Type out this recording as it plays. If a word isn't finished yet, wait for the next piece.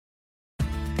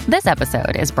This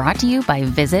episode is brought to you by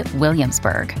Visit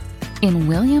Williamsburg. In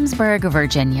Williamsburg,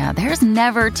 Virginia, there's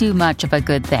never too much of a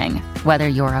good thing. Whether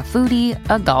you're a foodie,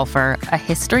 a golfer, a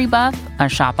history buff, a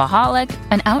shopaholic,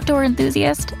 an outdoor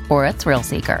enthusiast, or a thrill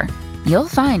seeker, you'll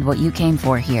find what you came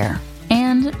for here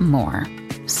and more.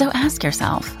 So ask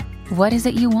yourself, what is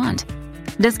it you want?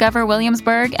 Discover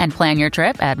Williamsburg and plan your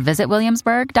trip at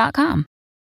visitwilliamsburg.com.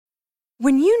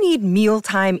 When you need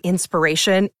mealtime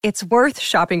inspiration, it's worth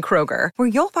shopping Kroger, where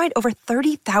you'll find over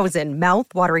 30,000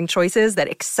 mouth-watering choices that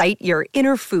excite your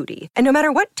inner foodie. And no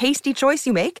matter what tasty choice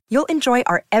you make, you'll enjoy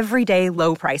our everyday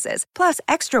low prices, plus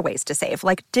extra ways to save,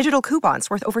 like digital coupons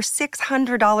worth over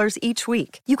 $600 each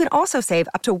week. You can also save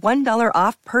up to $1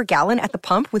 off per gallon at the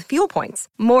pump with fuel points.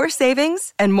 More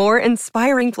savings and more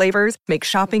inspiring flavors make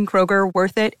shopping Kroger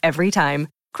worth it every time.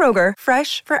 Kroger,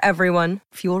 fresh for everyone.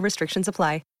 Fuel restrictions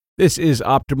apply. This is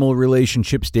Optimal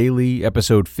Relationships Daily,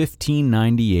 episode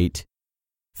 1598,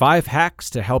 5 Hacks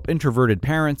to Help Introverted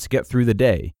Parents Get Through the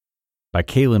Day, by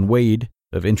Kaylin Wade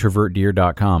of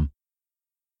introvertdear.com.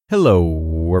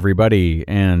 Hello, everybody,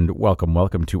 and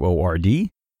welcome to ORD.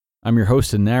 I'm your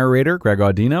host and narrator, Greg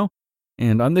Audino,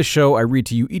 and on this show, I read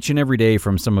to you each and every day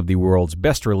from some of the world's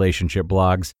best relationship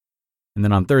blogs, and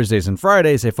then on Thursdays and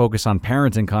Fridays, I focus on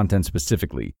parenting content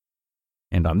specifically.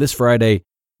 And on this Friday,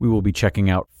 we will be checking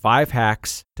out 5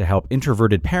 hacks to help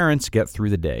introverted parents get through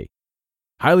the day.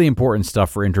 Highly important stuff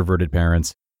for introverted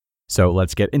parents. So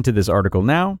let's get into this article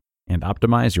now and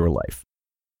optimize your life.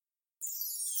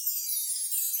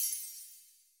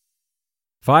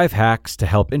 5 hacks to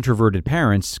help introverted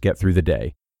parents get through the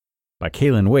day, by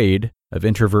Kaylin Wade of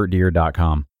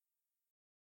introvertdear.com.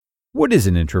 What is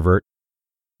an introvert?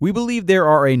 We believe there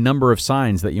are a number of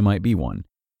signs that you might be one,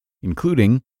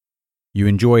 including you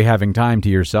enjoy having time to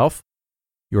yourself,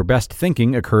 your best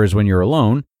thinking occurs when you're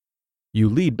alone, you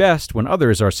lead best when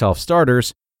others are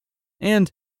self-starters, and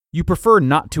you prefer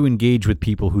not to engage with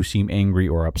people who seem angry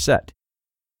or upset.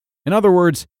 In other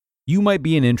words, you might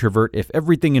be an introvert if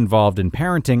everything involved in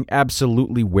parenting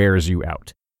absolutely wears you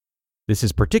out. This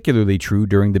is particularly true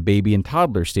during the baby and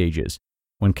toddler stages,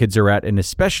 when kids are at an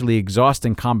especially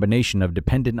exhausting combination of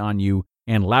dependent on you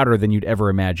and louder than you'd ever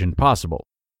imagined possible.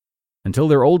 Until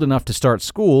they're old enough to start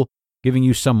school, giving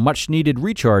you some much-needed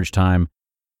recharge time,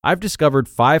 I've discovered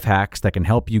 5 hacks that can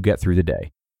help you get through the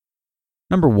day.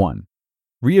 Number 1,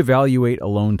 reevaluate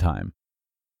alone time.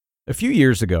 A few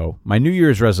years ago, my New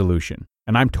Year's resolution,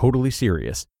 and I'm totally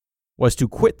serious, was to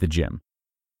quit the gym.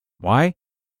 Why?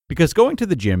 Because going to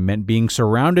the gym meant being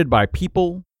surrounded by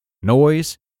people,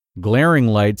 noise, glaring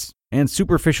lights, and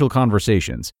superficial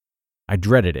conversations. I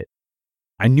dreaded it.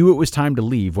 I knew it was time to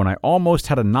leave when I almost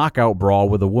had a knockout brawl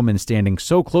with a woman standing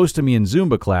so close to me in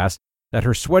Zumba class that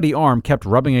her sweaty arm kept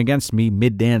rubbing against me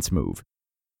mid-dance move.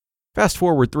 Fast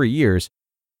forward 3 years,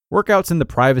 workouts in the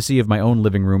privacy of my own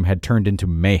living room had turned into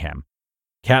mayhem.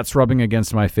 Cats rubbing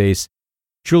against my face,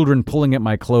 children pulling at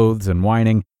my clothes and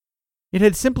whining. It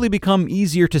had simply become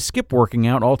easier to skip working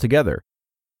out altogether.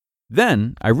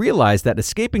 Then, I realized that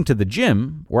escaping to the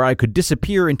gym, where I could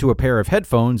disappear into a pair of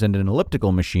headphones and an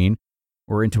elliptical machine,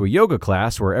 or into a yoga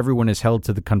class where everyone is held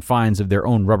to the confines of their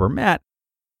own rubber mat,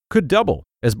 could double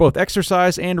as both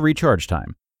exercise and recharge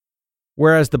time.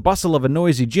 Whereas the bustle of a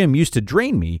noisy gym used to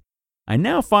drain me, I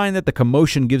now find that the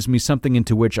commotion gives me something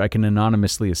into which I can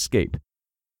anonymously escape.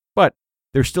 But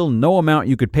there's still no amount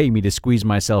you could pay me to squeeze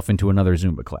myself into another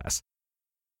Zumba class.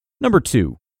 Number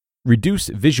 2, reduce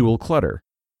visual clutter.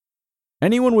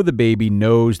 Anyone with a baby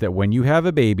knows that when you have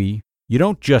a baby, you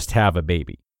don't just have a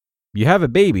baby. You have a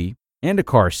baby and a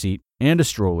car seat, and a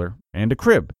stroller, and a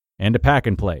crib, and a pack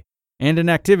and play, and an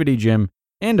activity gym,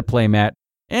 and a playmat,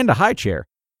 and a high chair,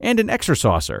 and an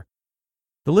exerciser.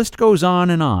 The list goes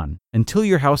on until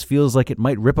your house feels like it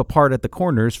might rip apart at the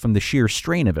corners from the sheer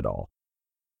strain of it all.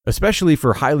 Especially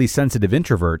for highly sensitive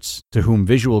introverts, to whom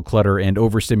visual clutter and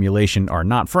overstimulation are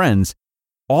not friends,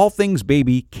 all things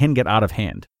baby can get out of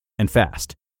hand, and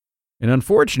fast. And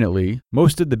unfortunately,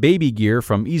 most of the baby gear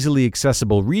from easily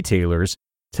accessible retailers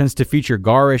tends to feature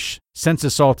garish,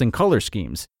 sense-assaulting color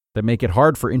schemes that make it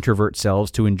hard for introvert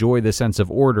selves to enjoy the sense of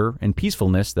order and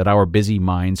peacefulness that our busy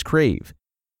minds crave.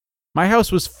 My house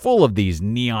was full of these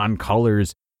neon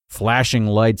colors, flashing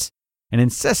lights, and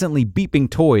incessantly beeping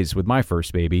toys with my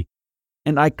first baby,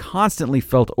 and I constantly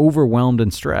felt overwhelmed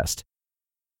and stressed.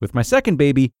 With my second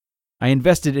baby, I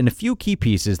invested in a few key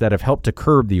pieces that have helped to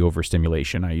curb the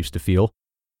overstimulation I used to feel.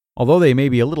 Although they may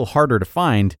be a little harder to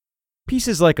find,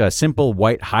 pieces like a simple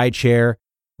white high chair,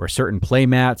 or certain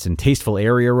playmats and tasteful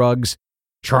area rugs,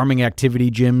 charming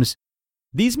activity gyms,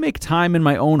 these make time in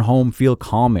my own home feel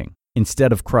calming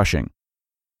instead of crushing.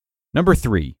 Number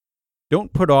 3,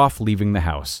 don't put off leaving the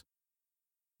house.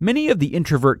 Many of the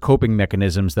introvert coping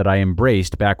mechanisms that I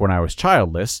embraced back when I was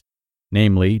childless,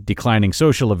 namely declining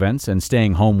social events and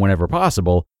staying home whenever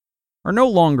possible, are no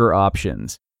longer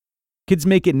options. Kids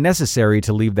make it necessary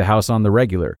to leave the house on the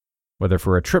regular, whether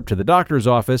for a trip to the doctor's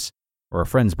office, or a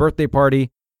friend's birthday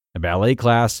party, a ballet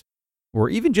class, or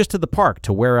even just to the park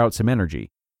to wear out some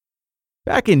energy.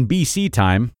 Back in BC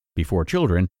time, before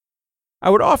children, I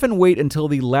would often wait until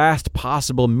the last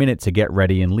possible minute to get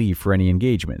ready and leave for any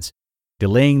engagements,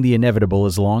 delaying the inevitable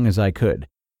as long as I could.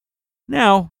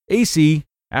 Now, AC,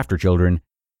 after children,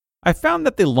 I found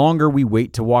that the longer we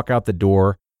wait to walk out the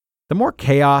door, the more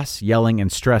chaos, yelling,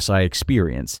 and stress I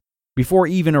experience before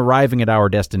even arriving at our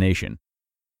destination.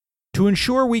 To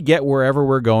ensure we get wherever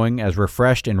we're going as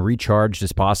refreshed and recharged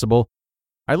as possible,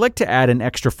 I like to add an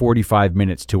extra 45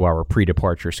 minutes to our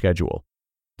pre-departure schedule.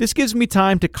 This gives me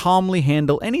time to calmly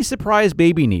handle any surprise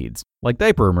baby needs, like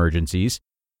diaper emergencies,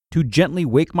 to gently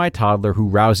wake my toddler who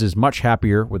rouses much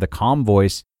happier with a calm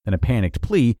voice than a panicked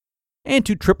plea, and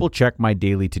to triple-check my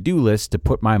daily to-do list to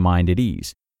put my mind at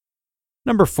ease.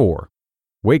 Number 4,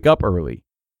 wake up early.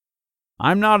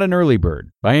 I'm not an early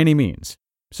bird, by any means,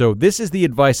 so this is the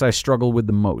advice I struggle with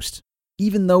the most,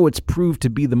 even though it's proved to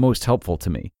be the most helpful to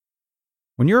me.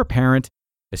 When you're a parent,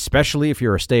 especially if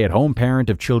you're a stay-at-home parent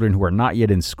of children who are not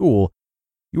yet in school,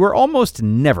 you are almost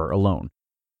never alone,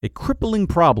 a crippling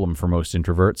problem for most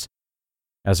introverts.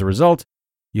 As a result,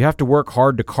 you have to work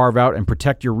hard to carve out and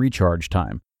protect your recharge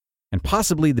time, and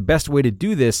possibly the best way to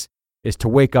do this is to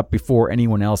wake up before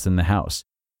anyone else in the house.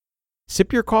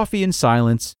 Sip your coffee in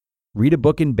silence, read a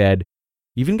book in bed,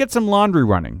 even get some laundry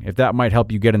running if that might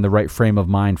help you get in the right frame of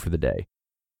mind for the day.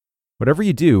 Whatever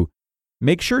you do,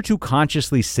 make sure to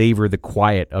consciously savor the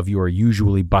quiet of your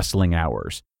usually bustling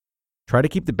hours. Try to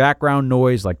keep the background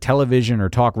noise like television or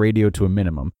talk radio to a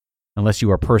minimum, unless you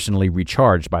are personally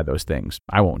recharged by those things.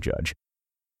 I won't judge.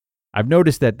 I've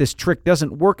noticed that this trick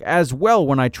doesn't work as well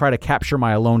when I try to capture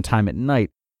my alone time at night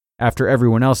after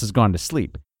everyone else has gone to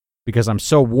sleep, because I'm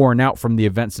so worn out from the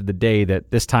events of the day that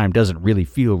this time doesn't really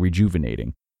feel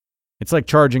rejuvenating. It's like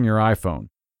charging your iPhone.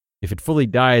 If it fully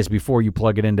dies before you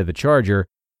plug it into the charger,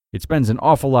 it spends an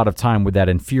awful lot of time with that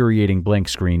infuriating blank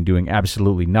screen doing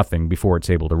absolutely nothing before it's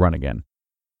able to run again.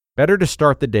 Better to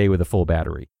start the day with a full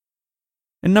battery.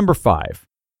 And number 5,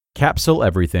 capsule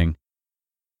everything.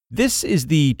 This is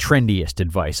the trendiest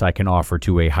advice I can offer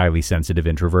to a highly sensitive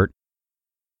introvert.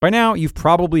 By now, you've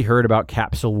probably heard about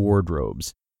capsule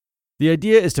wardrobes. The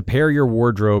idea is to pare your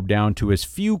wardrobe down to as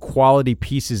few quality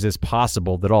pieces as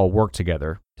possible that all work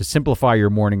together to simplify your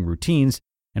morning routines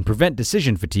and prevent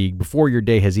decision fatigue before your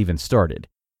day has even started.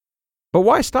 But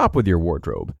why stop with your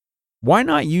wardrobe? Why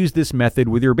not use this method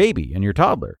with your baby and your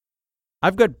toddler?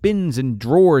 I've got bins and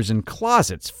drawers and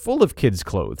closets full of kids'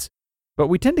 clothes, but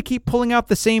we tend to keep pulling out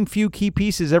the same few key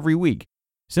pieces every week,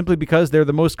 simply because they're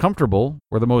the most comfortable,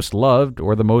 or the most loved,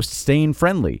 or the most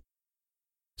stain-friendly.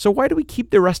 So why do we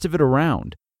keep the rest of it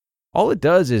around? All it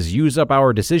does is use up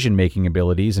our decision-making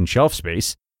abilities and shelf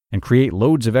space and create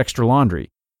loads of extra laundry.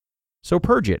 So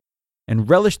purge it, and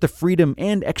relish the freedom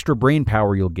and extra brain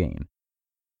power you'll gain.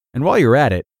 And while you're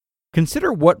at it,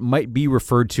 consider what might be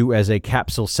referred to as a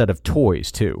capsule set of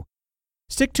toys, too.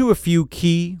 Stick to a few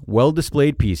key,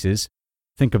 well-displayed pieces,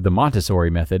 think of the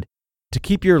Montessori method, to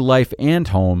keep your life and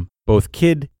home both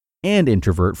kid and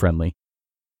introvert friendly.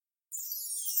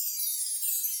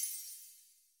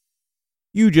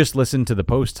 You just listened to the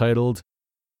post titled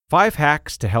 5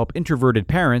 Hacks to Help Introverted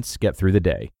Parents Get Through the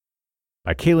Day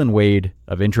by Kaylin Wade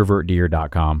of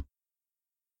introvertdeer.com.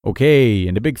 Okay,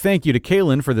 and a big thank you to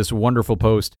Kaylin for this wonderful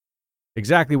post.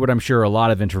 Exactly what I'm sure a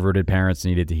lot of introverted parents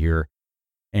needed to hear.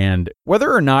 And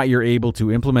whether or not you're able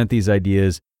to implement these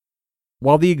ideas,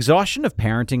 while the exhaustion of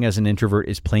parenting as an introvert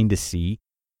is plain to see,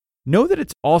 know that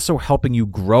it's also helping you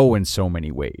grow in so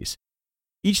many ways.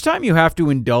 Each time you have to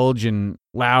indulge in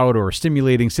loud or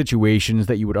stimulating situations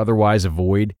that you would otherwise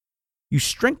avoid, you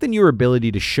strengthen your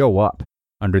ability to show up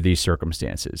under these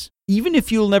circumstances, even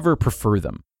if you'll never prefer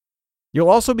them. You'll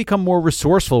also become more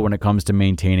resourceful when it comes to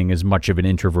maintaining as much of an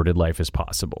introverted life as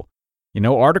possible.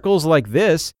 Articles like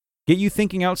this get you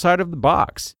thinking outside of the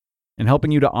box and helping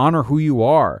you to honor who you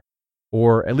are,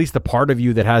 or at least the part of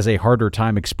you that has a harder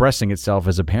time expressing itself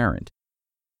as a parent.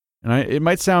 And it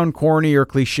might sound corny or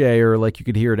cliche or like you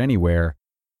could hear it anywhere,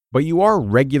 but you are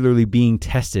regularly being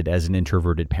tested as an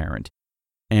introverted parent.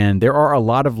 And there are a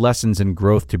lot of lessons and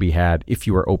growth to be had if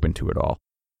you are open to it all.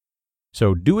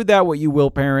 So do with that what you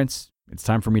will, parents. It's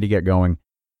time for me to get going.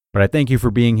 But I thank you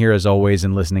for being here as always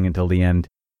and listening until the end.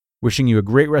 Wishing you a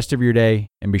great rest of your day,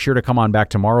 and be sure to come on back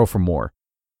tomorrow for more.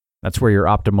 That's where your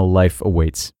optimal life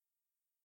awaits.